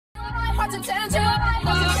Get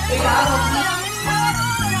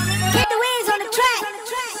the wheels on the track.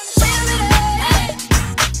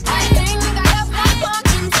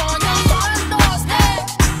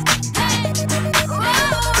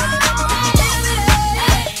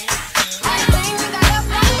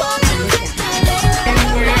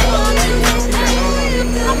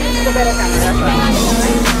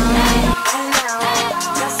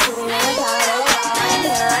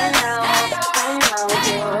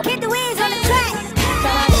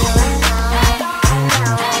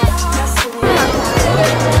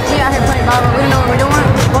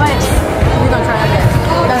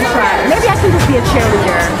 Be a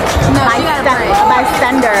cheerleader. No, you gotta pray.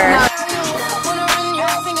 Bystander. No.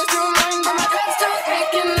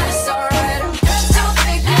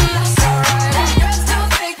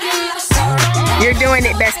 You're doing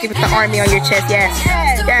it, Bestie, with the army on your chest. Yes.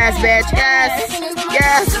 Yes, bitch. Yes.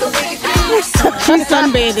 Yes. She's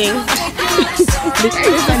sunbathing.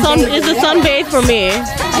 It's a sunbathe for me.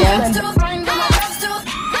 Yeah.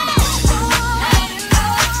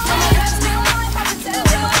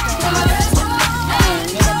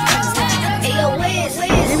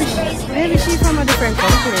 Maybe she's from a different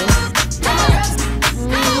country.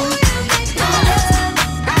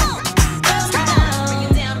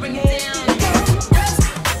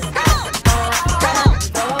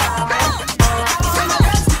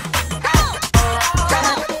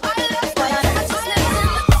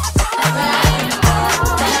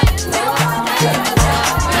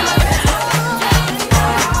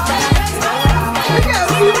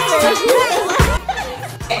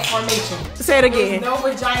 Say it again. No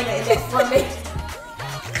vagina in that formation.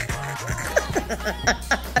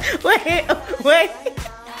 Wait.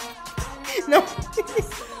 No.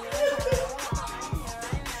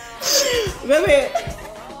 Baby.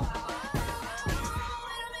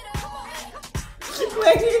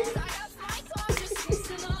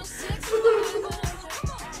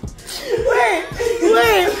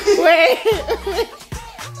 Wait.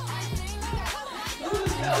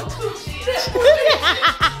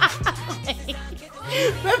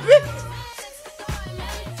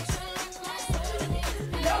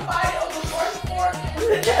 Nobody on the first floor.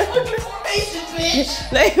 Formation, bitch.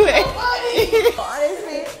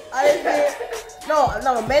 Honestly, no,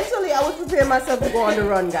 mentally I was preparing myself to go on the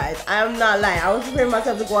run, guys. I'm not lying. I was preparing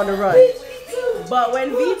myself to go on the run. But when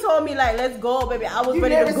V told me, like, let's go, baby, I was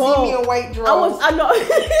ready to go. You never see me in white drawers. I know.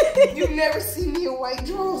 You never see me in white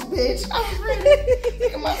drawers, bitch. I was ready.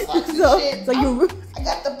 Look at my socks and shit. So you... I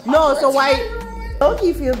got the... No, so why...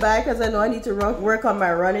 Low-key feel bad because I know I need to work on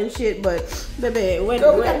my running shit, but baby, we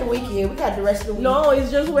got the weekend. We got the rest of the week. No,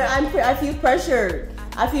 it's just where I feel pressured.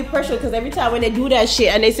 I feel pressured because every time when they do that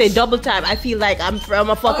shit and they say double time, I feel like I'm a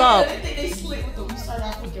fuck up. Yeah, they split with we start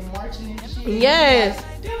off with your marching and shit. Yes.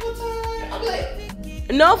 Double time. I'm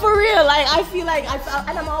like... No, for real. Like I feel like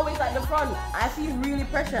and I'm always at the front. I feel really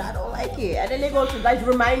pressured. I don't like it. And then they go to like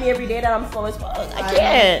remind me every day that I'm slow as fuck. I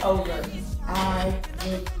can't. I went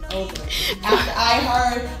over. After I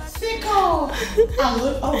heard sicko, I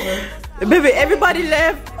looked over. Baby, everybody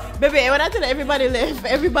left. Baby, when I tell you everybody left,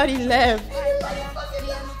 everybody left. Everybody fucking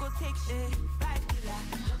left.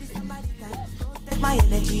 My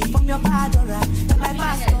energy from your bad aura. My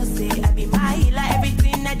pastor say I be my healer,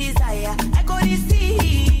 everything I desire. I go to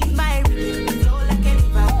see my rhythm flow like a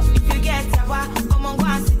river. If you get sour, come on, go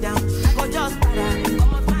and sit down. I go just para,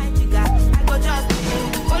 come on my jigger. I go just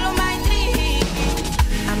follow my dream.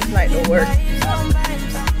 I'm like no work.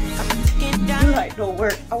 I'm like no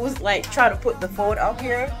work. I was like trying to put the phone up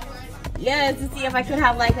here. Yeah, to see if I could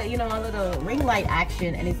have like a, a little ring light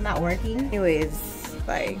action, and it's not working. Anyways,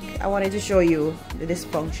 like I wanted to show you the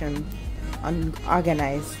dysfunction,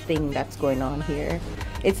 unorganized thing that's going on here.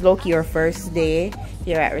 It's low-key our first day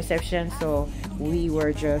here at reception, so we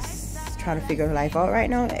were just trying to figure life out right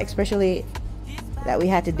now, especially that we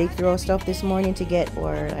had to dig through our stuff this morning to get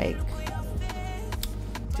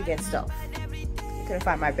stuff. Couldn't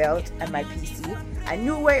find my belt and my PC. I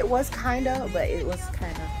knew where it was kinda, but it was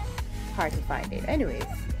kinda hard to find it. Anyways,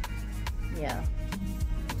 yeah.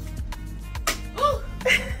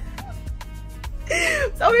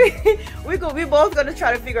 So we both gonna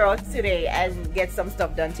try to figure out today and get some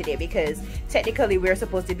stuff done today, because technically we're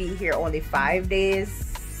supposed to be here only 5 days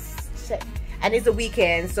and it's a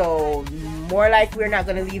weekend, so more like we're not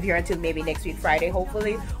gonna leave here until maybe next week Friday,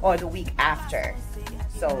 hopefully, or the week after.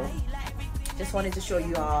 So just wanted to show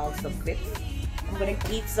you all some clips. I'm gonna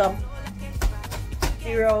eat some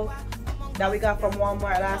cereal that we got from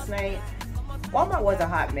Walmart last night. Walmart was a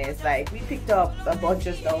hot mess. Like, we picked up a bunch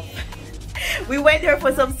of stuff. We went there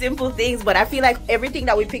for some simple things, but I feel like everything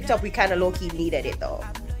that we picked up, we kind of low-key needed it though.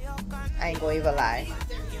 I ain't gonna even lie.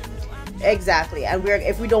 Exactly. And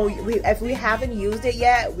if we haven't used it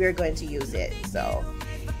yet, we're going to use it. So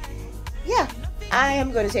yeah, I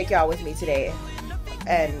am going to take y'all with me today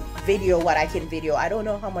and video what I can video. I don't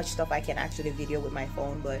know how much stuff I can actually video with my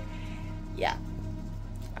phone, but yeah.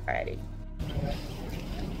 Alrighty.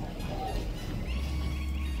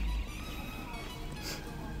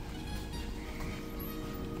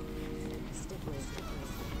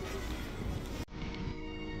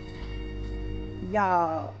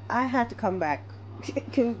 Y'all, I had to come back.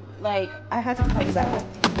 Like, I had to come back.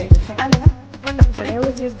 And there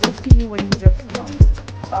was just this people when you just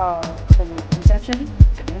from inception.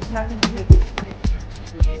 Let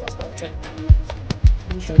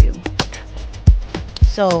me show you.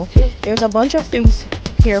 So there's a bunch of things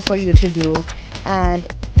here for you to do, and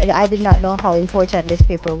I did not know how important this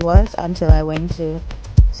paper was until I went to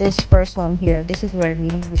this first one here. This is where we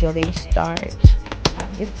usually start.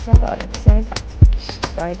 It's about it says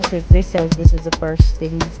start because this says this is the first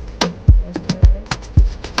thing.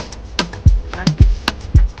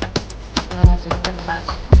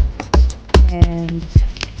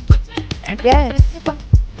 And yes,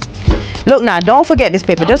 look now, don't forget this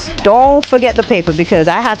paper. Just don't forget the paper, because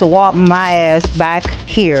I had to walk my ass back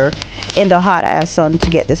here in the hot ass sun to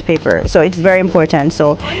get this paper. So it's very important.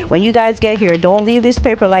 So when you guys get here, don't leave this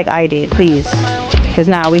paper like I did, please, because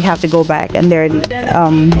now we have to go back. And there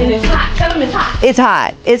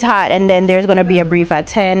it's hot, and then there's gonna be a brief at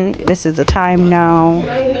 10. This is the time now,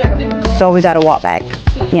 so we gotta walk back.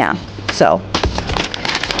 Yeah, so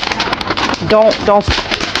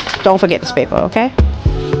don't forget this paper, okay?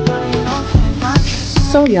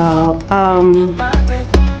 So y'all,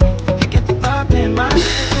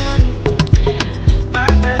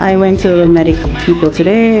 I went to the medical people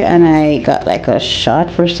today and I got like a shot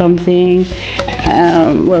for something.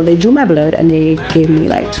 Well, they drew my blood and they gave me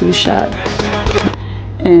like 2 shots,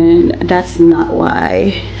 and that's not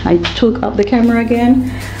why I took up the camera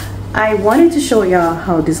again. I wanted to show y'all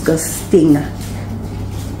how disgusting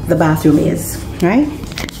the bathroom is, right?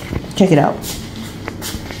 Check it out.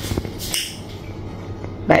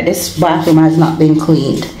 Right, this bathroom has not been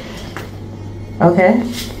cleaned. Okay,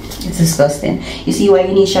 it's disgusting. You see why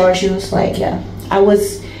you need shower shoes? Like, yeah, I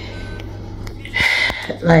was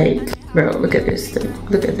like, bro, look at this thing.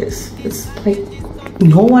 Look at this. It's like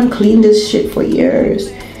no one cleaned this shit for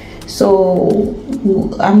years. So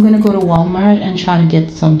I'm gonna go to Walmart and try to get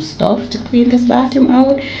some stuff to clean this bathroom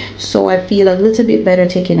out, so I feel a little bit better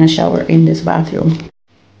taking a shower in this bathroom.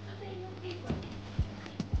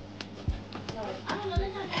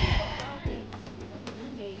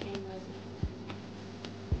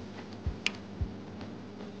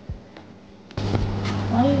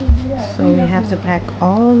 So we have to pack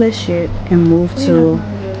all this shit and move to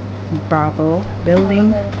Bravo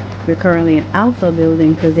building. We're currently in Alpha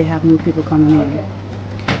building because they have new people coming in.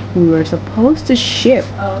 We were supposed to ship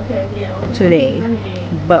today,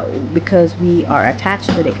 but because we are attached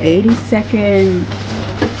to the 82nd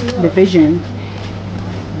division,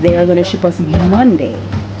 they are going to ship us Monday.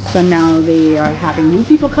 So now they are having new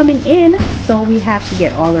people coming in, so we have to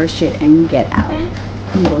get all our shit and get out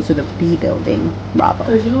and go to the B building, Bravo.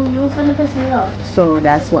 So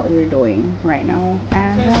that's what we're doing right now.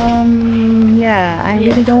 And yeah, I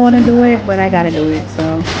really don't want to do it, but I gotta do it,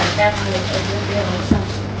 so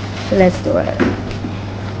let's do it.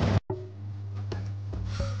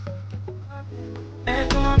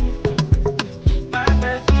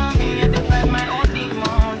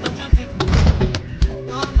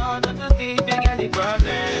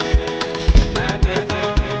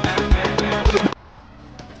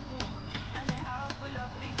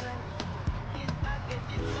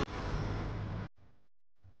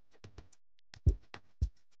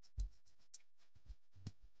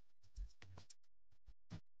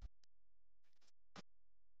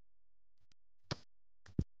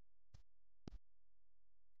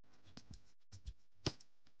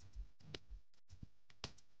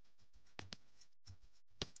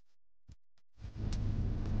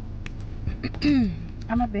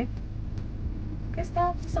 I'm a bit pissed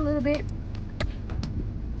off, just a little bit,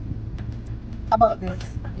 about this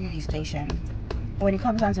duty station when it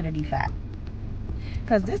comes down to the DFAC.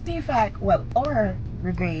 Because this DFAC, well, our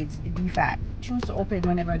brigades DFAC choose to open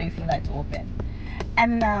whenever they feel like to open.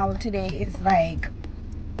 And now today is like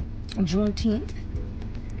Juneteenth,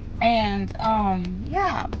 and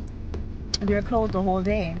yeah, they're closed the whole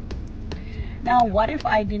day. Now what if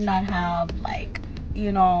I did not have, like,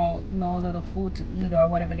 you know, no little food to eat or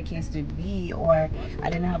whatever the case to be, or I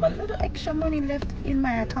didn't have a little extra money left in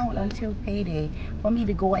my account until payday for me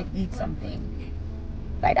to go and eat something?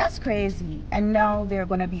 Like, that's crazy. And now they're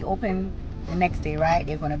gonna be open the next day, right?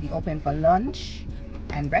 They're gonna be open for lunch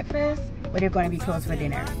and breakfast, but they're gonna be closed for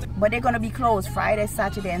dinner. But they're gonna be closed Friday,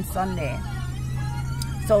 Saturday, and Sunday.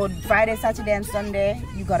 So Friday, Saturday, and Sunday,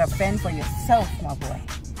 you gotta fend for yourself, my boy.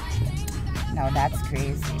 Now that's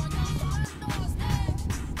crazy.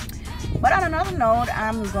 But on another note,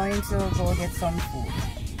 I'm going to go get some food,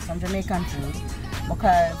 some Jamaican food,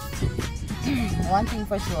 because one thing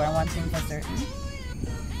for sure and one thing for certain,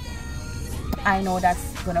 I know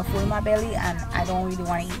that's gonna fill my belly, and I don't really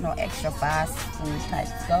want to eat no extra fast food type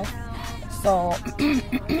stuff. So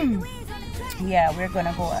yeah, we're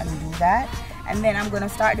gonna go and do that, and then I'm gonna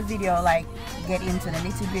start the video, like get into the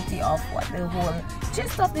nitty-gritty of what the whole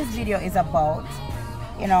gist of this video is about.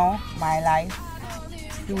 You know, my life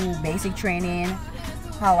through basic training,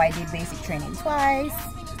 how I did basic training twice,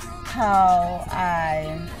 how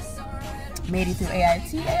I made it through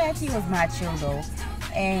AIT. AIT was mad chill though,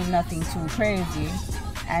 ain't nothing too crazy.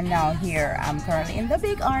 And now here I'm currently in the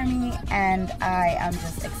big army, and I am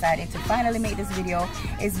just excited to finally make this video.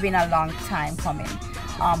 It's been a long time coming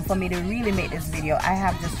for me to really make this video.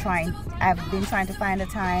 I've been trying to find the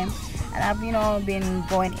time, and I've, you know, been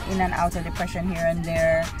going in and out of depression here and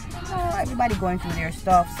there. Everybody going through their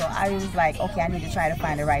stuff, so I was like, okay, I need to try to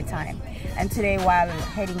find the right time. And today, while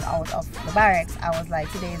heading out of the barracks, I was like,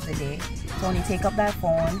 today is the day to only take up that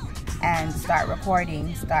phone and start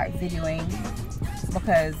recording, start videoing,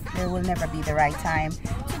 because there will never be the right time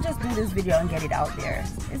to just do this video and get it out there.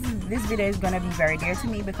 This video is gonna be very dear to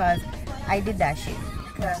me because I did that shit.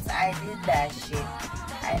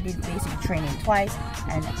 I did basic training twice,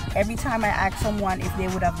 and every time I asked someone if they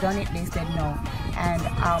would have done it, they said no. And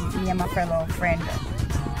me and my fellow friend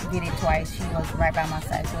did it twice. She was right by my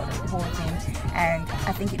side throughout the whole thing, and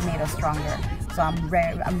I think it made us stronger. So I'm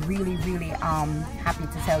really happy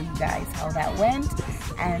to tell you guys how that went,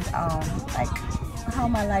 and like how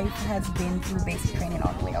my life has been through basic training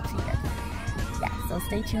all the way up to here. Yeah, so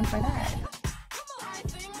stay tuned for that.